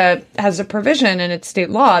Alaska has a provision in its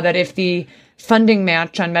state law that if the funding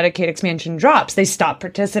match on Medicaid expansion drops, they stop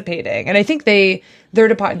participating. And I think the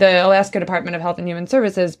Alaska Department of Health and Human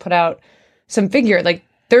Services put out some figure, like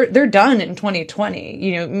they're done in 2020.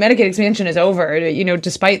 Medicaid expansion is over,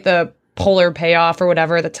 despite the polar payoff or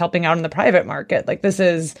whatever that's helping out in the private market. Like this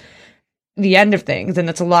is the end of things, and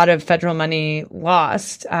that's a lot of federal money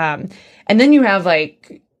lost. And then you have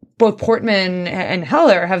like both Portman and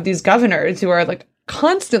Heller have these governors who are like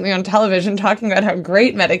constantly on television talking about how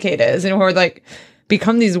great Medicaid is, and who are like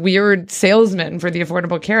become these weird salesmen for the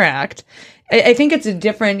Affordable Care Act. I think it's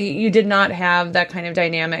you did not have that kind of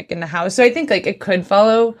dynamic in the House. So I think like it could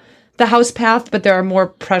follow the House path, but there are more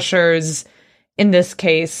pressures in this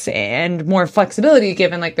case and more flexibility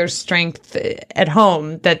given like their strength at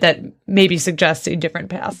home that maybe suggests a different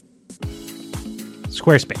path.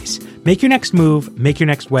 Squarespace. Make your next move, make your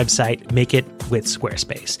next website, make it with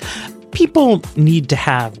Squarespace. People need to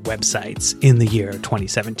have websites in the year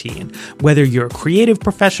 2017. Whether you're a creative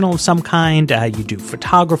professional of some kind, you do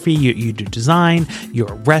photography, you do design,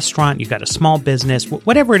 you're a restaurant, you got a small business,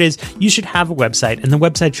 whatever it is, you should have a website, and the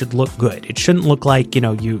website should look good. It shouldn't look like,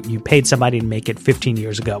 you paid somebody to make it 15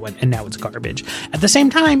 years ago and now it's garbage. At the same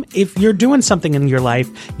time, if you're doing something in your life,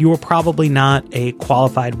 you are probably not a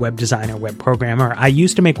qualified web designer, web programmer. I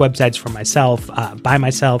used to make websites for myself, by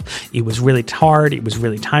myself. It was really hard. It was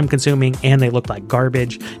really time consuming. And they look like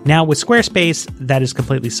garbage. Now with Squarespace, that is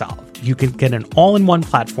completely solved. You can get an all-in-one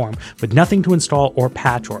platform with nothing to install or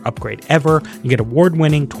patch or upgrade ever. You get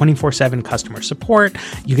award-winning 24/7 customer support.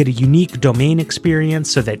 You get a unique domain experience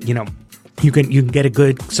so that, you can get a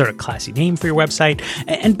good sort of classy name for your website.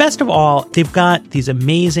 And best of all, they've got these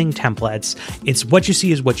amazing templates. It's what you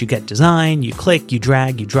see is what you get design. You click, you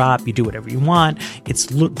drag, you drop, you do whatever you want. It's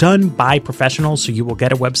done by professionals, so you will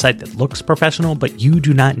get a website that looks professional, but you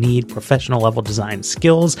do not need professional level design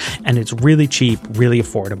skills. And it's really cheap, really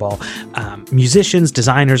affordable. Musicians,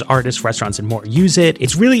 designers, artists, restaurants, and more use it.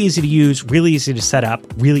 It's really easy to use, really easy to set up,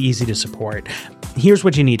 really easy to support. Here's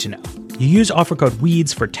what you need to know. You use offer code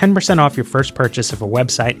WEEDS for 10% off your first purchase of a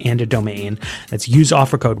website and a domain. That's use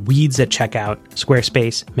offer code WEEDS at checkout.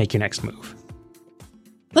 Squarespace, make your next move.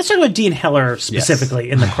 Let's talk about Dean Heller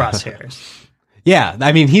specifically in the crosshairs. Yeah,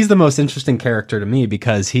 I mean, he's the most interesting character to me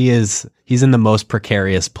because he's in the most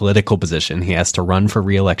precarious political position. He has to run for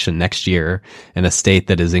re-election next year in a state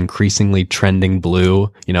that is increasingly trending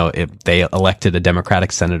blue. If they elected a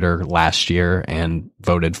Democratic senator last year and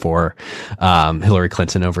voted for Hillary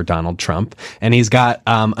Clinton over Donald Trump. And he's got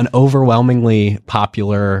an overwhelmingly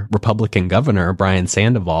popular Republican governor, Brian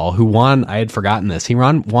Sandoval, who won, I had forgotten this, he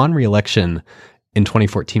won re-election in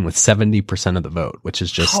 2014 with 70% of the vote, which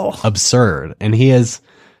is just absurd. And he has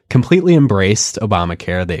completely embraced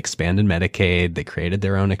Obamacare. They expanded Medicaid. They created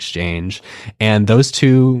their own exchange. And those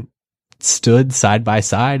two stood side by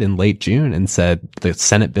side in late June and said the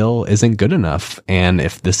Senate bill isn't good enough. And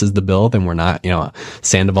if this is the bill, then we're not,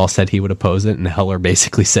 Sandoval said he would oppose it. And Heller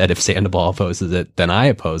basically said, if Sandoval opposes it, then I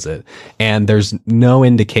oppose it. And there's no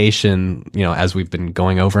indication, as we've been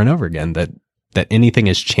going over and over again, that anything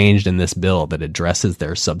has changed in this bill that addresses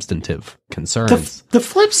their substantive concerns. The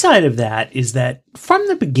flip side of that is that from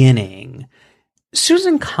the beginning,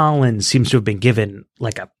 Susan Collins seems to have been given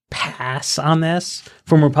like a pass on this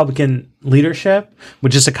from Republican leadership,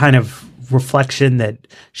 which is a kind of reflection that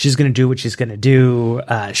she's going to do what she's going to do.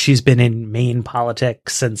 She's been in Maine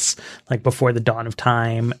politics since like before the dawn of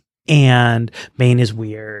time. And Maine is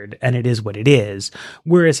weird, and it is what it is.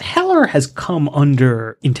 Whereas Heller has come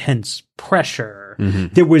under intense pressure.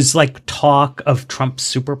 Mm-hmm. There was like talk of Trump's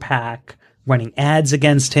super PAC running ads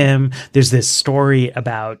against him. There's this story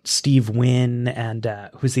about Steve Wynn and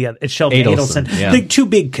who's the other? It's Sheldon Adelson. Yeah. The two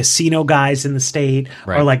big casino guys in the state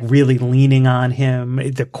are like really leaning on him.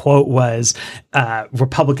 The quote was,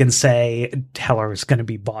 Republicans say Heller is going to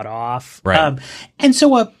be bought off. Right. And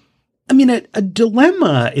so a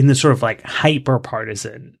dilemma in the sort of like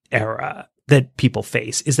hyper-partisan era that people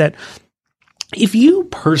face is that if you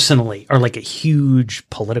personally are like a huge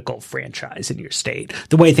political franchise in your state,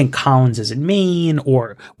 the way I think Collins is in Maine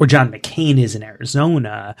or John McCain is in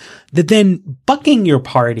Arizona, that then bucking your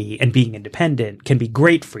party and being independent can be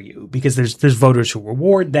great for you because there's voters who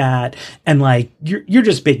reward that. And like, you're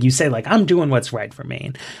just big. You say like, I'm doing what's right for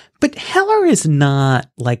Maine. But Heller is not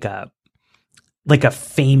like a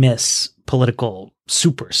famous political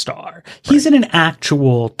superstar. He's in an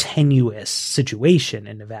actual tenuous situation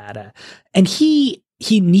in Nevada. And he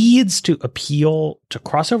needs to appeal to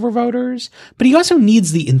crossover voters, but he also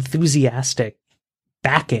needs the enthusiastic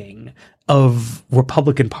backing of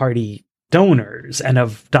Republican Party donors and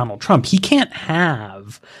of Donald Trump. He can't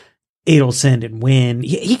have Adelson and Wynn.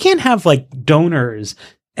 He can't have like donors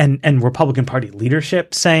and Republican Party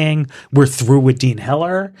leadership saying we're through with Dean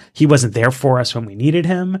Heller. He wasn't there for us when we needed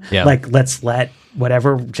him. Yeah. Like, let's let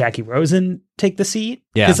whatever Jackie Rosen take the seat.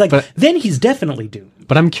 Yeah, because like then he's definitely doomed.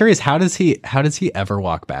 But I'm curious, how does he ever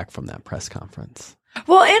walk back from that press conference?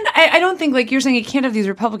 Well, and I don't think, like you're saying, he can't have these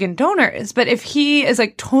Republican donors, but if he is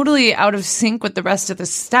like totally out of sync with the rest of the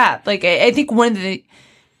staff, like I think one of the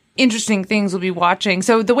interesting things we'll be watching.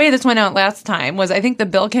 So the way this went out last time was, I think the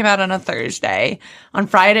bill came out on a Thursday. On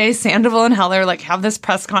Friday, Sandoval and Heller like have this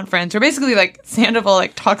press conference where basically like Sandoval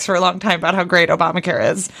like talks for a long time about how great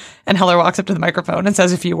Obamacare is, and Heller walks up to the microphone and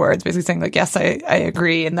says a few words, basically saying like, yes, I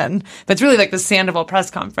agree. And then, but it's really like the Sandoval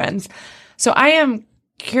press conference. So I am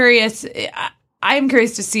curious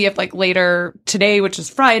to see if like later today, which is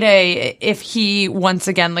Friday, if he once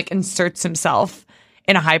again like inserts himself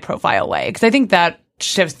in a high profile way. Because I think that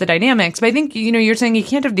shifts the dynamics. But I think, you're saying he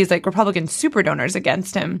can't have these like Republican super donors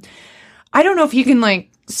against him. I don't know if he can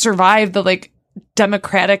like survive the like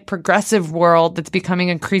Democratic progressive world that's becoming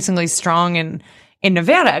increasingly strong in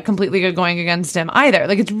Nevada, completely going against him either.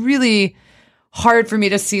 Like, it's really hard for me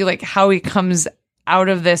to see like how he comes out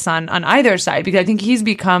of this on either side, because I think he's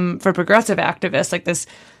become, for progressive activists, like this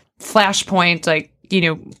flashpoint, like,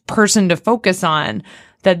 person to focus on,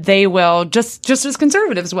 that they will just as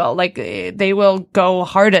conservatives will, like they will go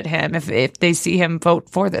hard at him if they see him vote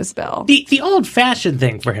for this bill. The old fashioned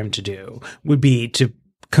thing for him to do would be to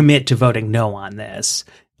commit to voting no on this,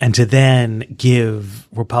 and to then give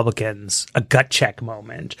Republicans a gut check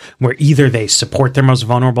moment where either they support their most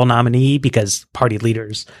vulnerable nominee because party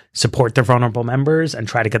leaders support their vulnerable members and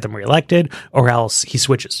try to get them reelected, or else he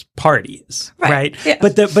switches parties, right? Yeah.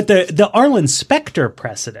 But the Arlen Specter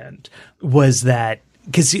precedent was that,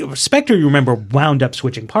 because Specter, you remember, wound up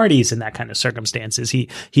switching parties in that kind of circumstances. He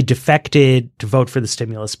defected to vote for the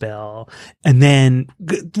stimulus bill, and then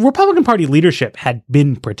Republican Party leadership had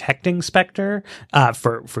been protecting Specter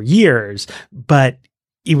for years, but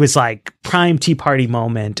it was like prime Tea Party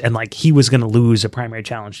moment, and like he was going to lose a primary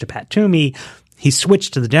challenge to Pat Toomey. He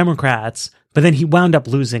switched to the Democrats, but then he wound up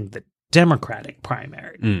losing the Democratic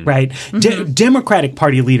primary, right? Mm-hmm. Democratic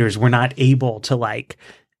Party leaders were not able to like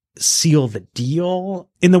seal the deal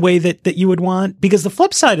in the way that you would want, because the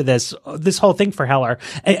flip side of this whole thing for Heller,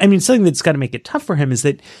 I mean, something that's got to make it tough for him is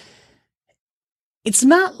that it's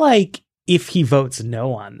not like if he votes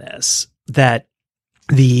no on this, that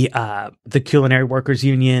the Culinary Workers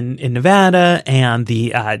Union in Nevada and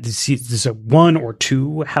there's one or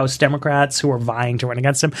two House Democrats who are vying to run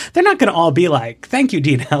against him, they're not going to all be like, thank you,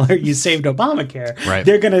 Dean Heller, you saved Obamacare. Right.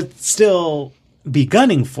 They're going to still be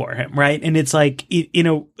gunning for him, right? And it's like,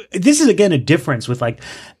 this is again a difference with like,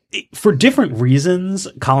 for different reasons,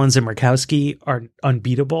 Collins and Murkowski are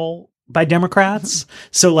unbeatable by Democrats.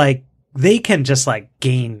 So like they can just like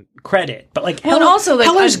gain credit, but like Heller's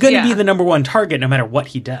going to be the number one target no matter what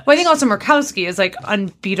he does. Well, I think also Murkowski is like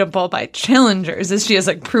unbeatable by challengers, as she has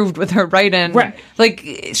like proved with her write-in. Right. Like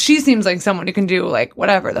she seems like someone who can do like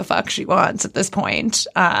whatever the fuck she wants at this point.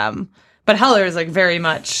 But Heller is like very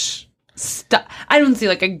much I don't see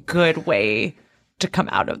like a good way to come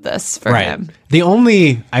out of this for him.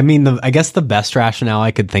 I guess the best rationale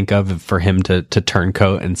I could think of for him to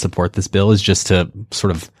turncoat and support this bill is just to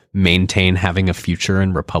sort of maintain having a future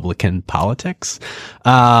in Republican politics.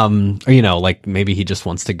 Or, like maybe he just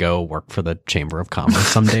wants to go work for the Chamber of Commerce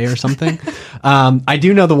someday or something. I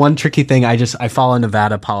do know the one tricky thing. I follow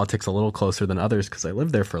Nevada politics a little closer than others because I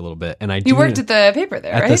lived there for a little bit. And you worked at the paper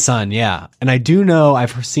there, right? At the Sun, yeah. And I do know,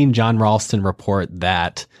 I've seen John Ralston report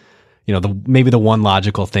that, maybe the one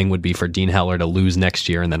logical thing would be for Dean Heller to lose next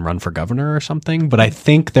year and then run for governor or something. But I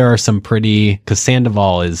think there are some because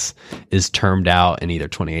Sandoval is termed out in either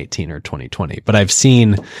 2018 or 2020. But I've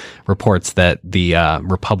seen reports that the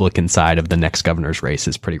Republican side of the next governor's race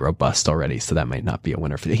is pretty robust already. So that might not be a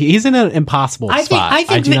winner for he's in an impossible spot.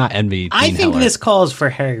 I do not envy Dean I think Heller. This calls for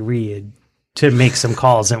Harry Reid to make some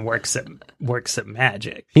calls and work some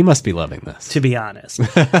magic. He must be loving this, to be honest.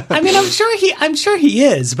 I mean, I'm sure he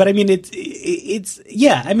is, but I mean,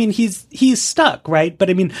 I mean, he's stuck, right? But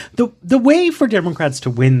I mean, the way for Democrats to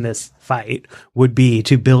win this fight would be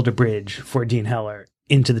to build a bridge for Dean Heller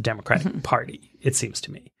into the Democratic Party, it seems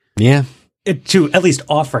to me. Yeah. to at least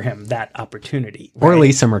offer him that opportunity. Or right?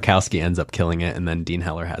 Lisa Murkowski ends up killing it, and then Dean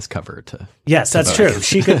Heller has cover to. Yes, that's true.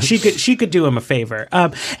 She could do him a favor.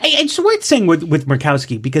 It's worth saying with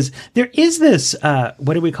Murkowski, because there is this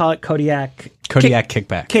what do we call it? Kodiak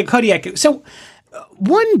kickback. Kodiak. So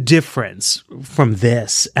one difference from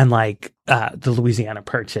this and like the Louisiana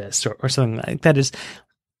Purchase or something like that is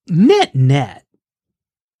net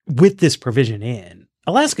with this provision in,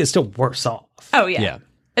 Alaska is still worse off. Oh yeah.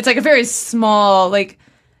 It's like a very small, like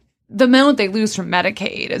the amount they lose from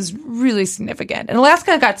Medicaid is really significant. And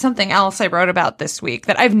Alaska got something else I wrote about this week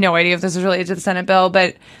that I have no idea if this is related to the Senate bill,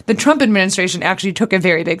 but the Trump administration actually took a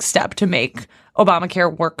very big step to make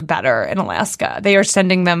Obamacare work better in Alaska. They are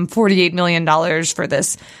sending them $48 million for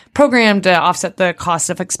this program to offset the cost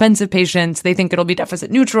of expensive patients. They think it'll be deficit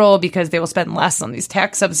neutral because they will spend less on these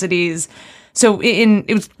tax subsidies. So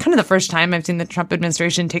it was kind of the first time I've seen the Trump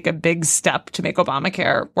administration take a big step to make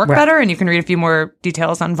Obamacare work better. And you can read a few more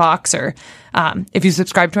details on Vox, or if you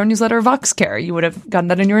subscribe to our newsletter, VoxCare, you would have gotten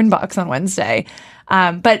that in your inbox on Wednesday.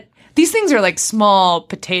 But these things are like small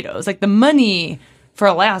potatoes. Like the money for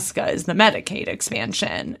Alaska is the Medicaid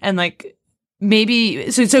expansion. And like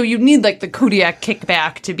maybe, so you need like the Kodiak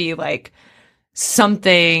kickback to be like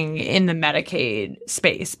something in the Medicaid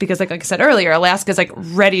space, because like I said earlier, Alaska's like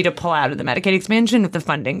ready to pull out of the Medicaid expansion if the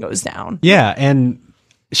funding goes down. Yeah, and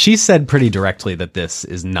she said pretty directly that this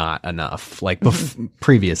is not enough, like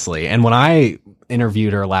previously. And when I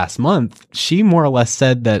interviewed her last month, she more or less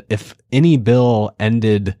said that if any bill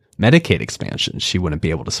ended Medicaid expansion, she wouldn't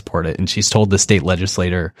be able to support it. And she's told the state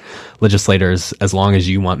legislators, as long as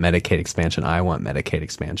you want Medicaid expansion, I want Medicaid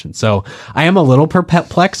expansion. So I am a little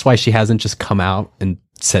perplexed why she hasn't just come out and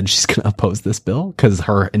said she's going to oppose this bill, because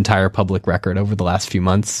her entire public record over the llast few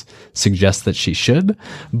months suggests that she should.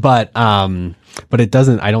 But it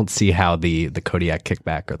doesn't. I don't see how the Kodiak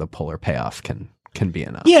kickback or the polar payoff can be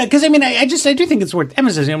enough. Yeah, because I mean, I do think it's worth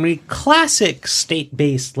emphasizing. I mean, classic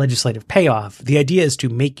state-based legislative payoff, the idea is to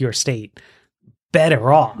make your state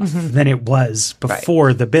better off than it was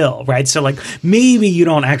before the bill, right? So like maybe you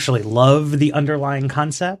don't actually love the underlying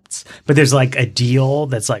concepts, but there's like a deal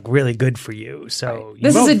that's like really good for you. So you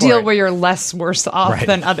this is a deal it. where you're less worse off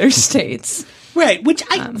than other states. Right, which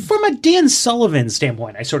from a Dan Sullivan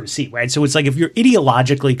standpoint, I sort of see, right? So it's like if you're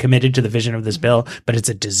ideologically committed to the vision of this bill, but it's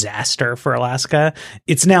a disaster for Alaska,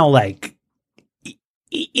 it's now like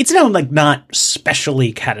not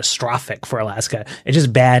especially catastrophic for Alaska. It's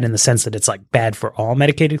just bad in the sense that it's like bad for all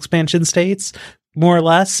Medicaid expansion states, more or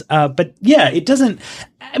less. But yeah, it doesn't.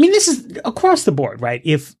 I mean, this is across the board, right?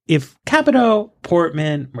 If Capito,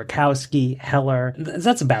 Portman, Murkowski, Heller,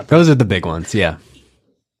 that's about those are the big ones, yeah.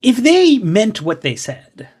 If they meant what they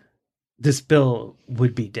said, this bill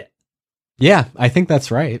would be dead. Yeah, I think that's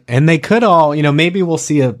right. And they could all, maybe we'll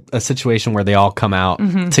see a situation where they all come out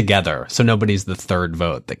together. So nobody's the third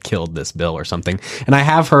vote that killed this bill or something. And I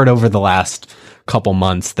have heard over the last couple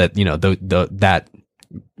months that, that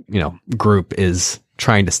group is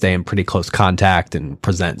trying to stay in pretty close contact and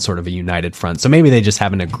present sort of a united front. So maybe they just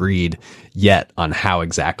haven't agreed yet on how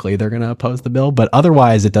exactly they're going to oppose the bill. But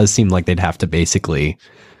otherwise, it does seem like they'd have to basically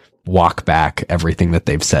walk back everything that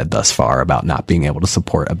they've said thus far about not being able to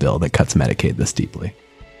support a bill that cuts Medicaid this deeply.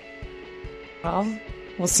 Well,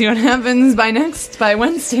 we'll see what happens by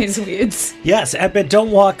Wednesday's Weeds. Yes, but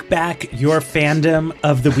don't walk back your fandom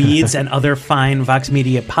of the Weeds and other fine Vox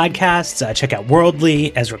Media podcasts. Check out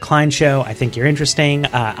Worldly, Ezra Klein Show. I think you're interesting.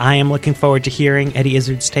 I am looking forward to hearing Eddie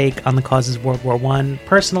Izzard's take on the causes of World War I.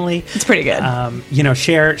 Personally, it's pretty good.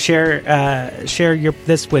 Share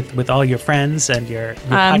this with all your friends and your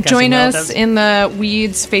join us in the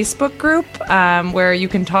Weeds Facebook group, where you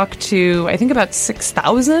can talk to I think about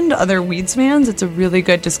 6,000 other Weeds fans. It's a really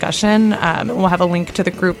good discussion. We'll have a link to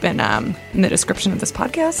the group in the description of this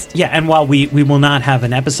podcast. Yeah, and while we will not have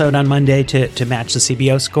an episode on Monday to match the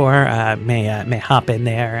CBO score, may hop in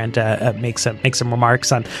there and make some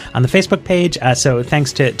remarks on the Facebook page. So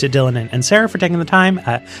thanks to Dylan and Sarah for taking the time.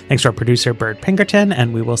 Thanks to our producer Bird Pinkerton,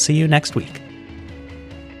 and we will see you next week.